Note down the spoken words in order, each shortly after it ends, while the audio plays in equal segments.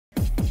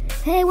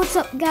Hey, what's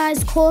up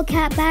guys? Cool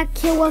Cat back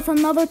here with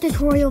another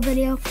tutorial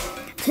video.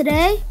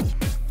 Today,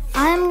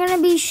 I'm going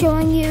to be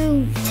showing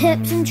you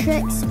tips and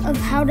tricks of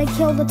how to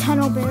kill the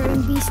tunnel bear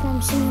in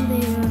Beastworm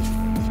Simulator.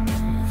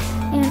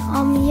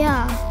 And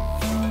yeah,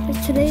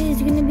 today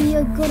is going to be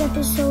a good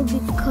episode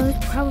because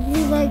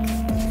probably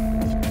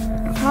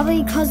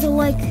because of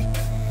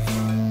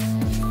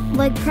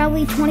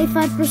probably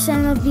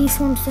 25% of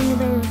Beastworm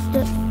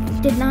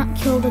Simulator did not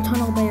kill the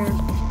tunnel bear.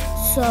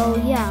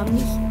 So yeah,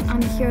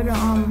 I'm here to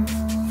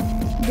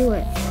do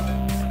it.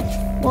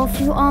 Well, if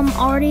you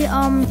already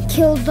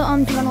killed the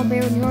tunnel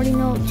bear and you already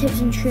know tips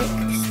and tricks,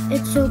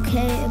 it's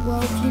okay.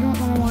 Well, if you don't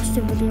want to watch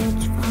the video,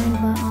 it's fine.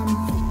 But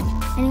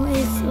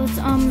anyways, let's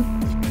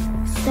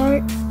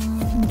start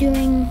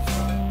doing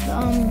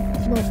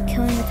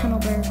killing the tunnel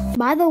bear.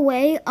 By the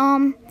way,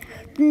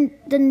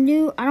 the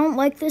new, I don't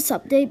like this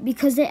update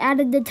because they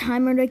added the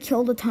timer to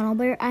kill the tunnel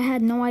bear. I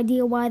had no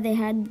idea why they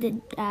had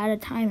to add a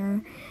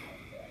timer.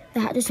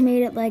 That just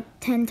made it like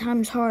 10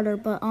 times harder,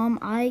 but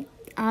I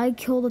can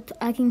kill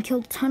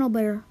the tunnel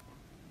bear.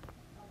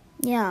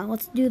 Yeah,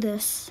 let's do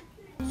this.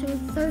 So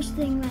the first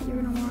thing that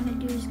you're gonna want to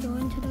do is go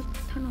into the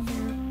tunnel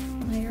bear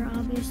layer,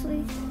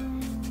 obviously,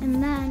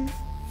 and then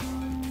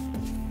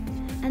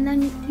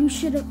you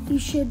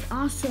should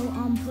also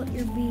put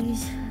your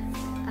bees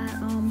at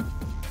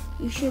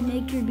you should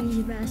make your bees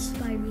rest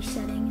by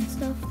resetting and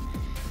stuff.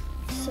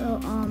 So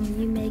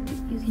you can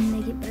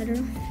make it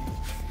better.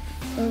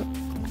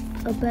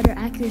 A better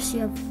accuracy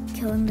of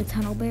killing the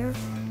tunnel bear.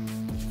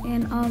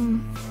 And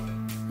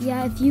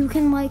yeah, if you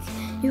can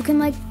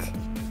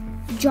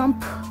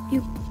jump,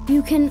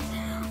 you can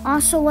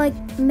also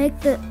make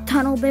the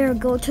tunnel bear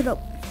go to the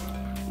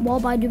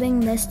wall by doing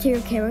this to your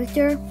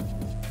character,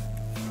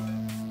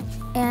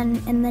 and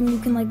then you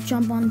can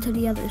jump onto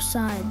the other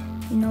side.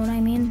 You know what I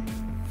mean?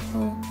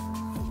 Oh,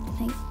 I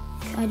think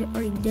I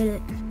already did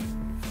it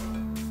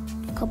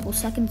a couple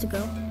seconds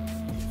ago.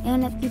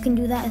 And if you can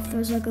do that, if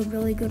there's a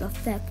really good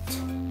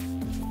effect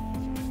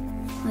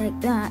like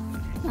that,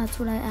 that's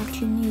what I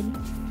actually need,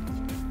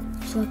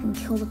 so I can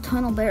kill the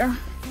tunnel bear.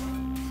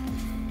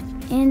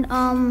 And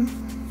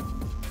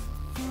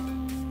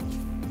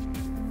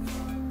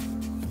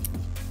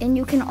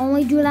you can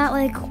only do that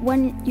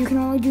when you're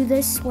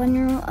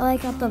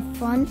at the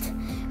front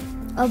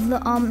of the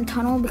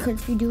tunnel,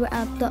 because if you do it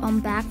at the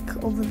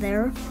back over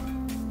there,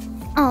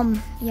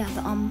 yeah,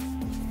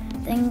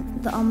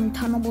 the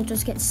tunnel will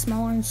just get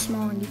smaller and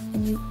smaller,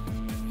 and you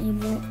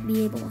won't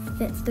be able to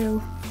fit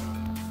through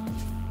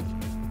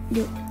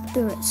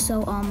it.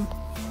 So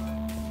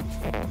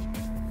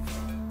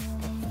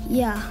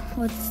yeah,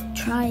 let's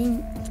try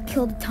and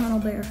kill the tunnel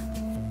bear.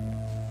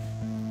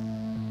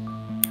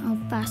 I'll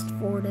fast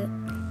forward it.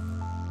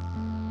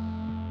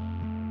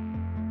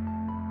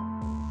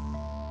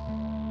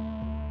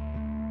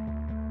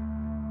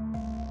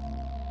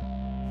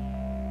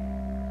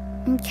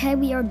 Okay,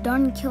 we are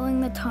done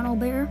killing the tunnel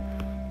bear.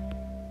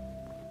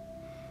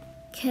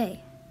 Okay,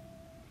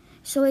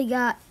 so we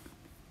got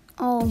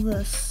all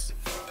this,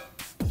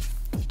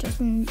 just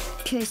in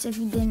case if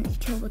you didn't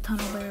kill the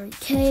tunnel bear.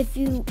 Okay,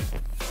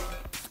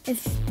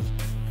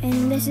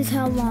 and this is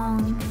how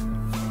long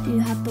you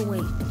have to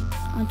wait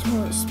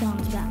until it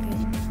spawns back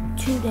in.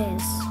 2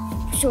 days.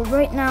 So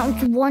right now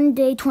it's 1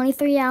 day,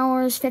 23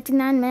 hours,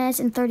 59 minutes,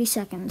 and 30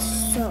 seconds.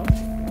 So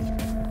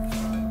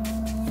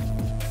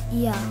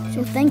yeah,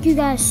 so thank you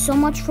guys so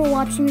much for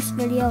watching this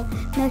video.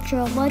 Make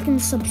sure to like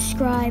and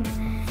subscribe,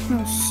 and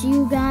I'll see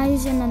you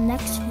guys in the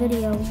next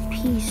video.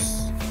 Peace.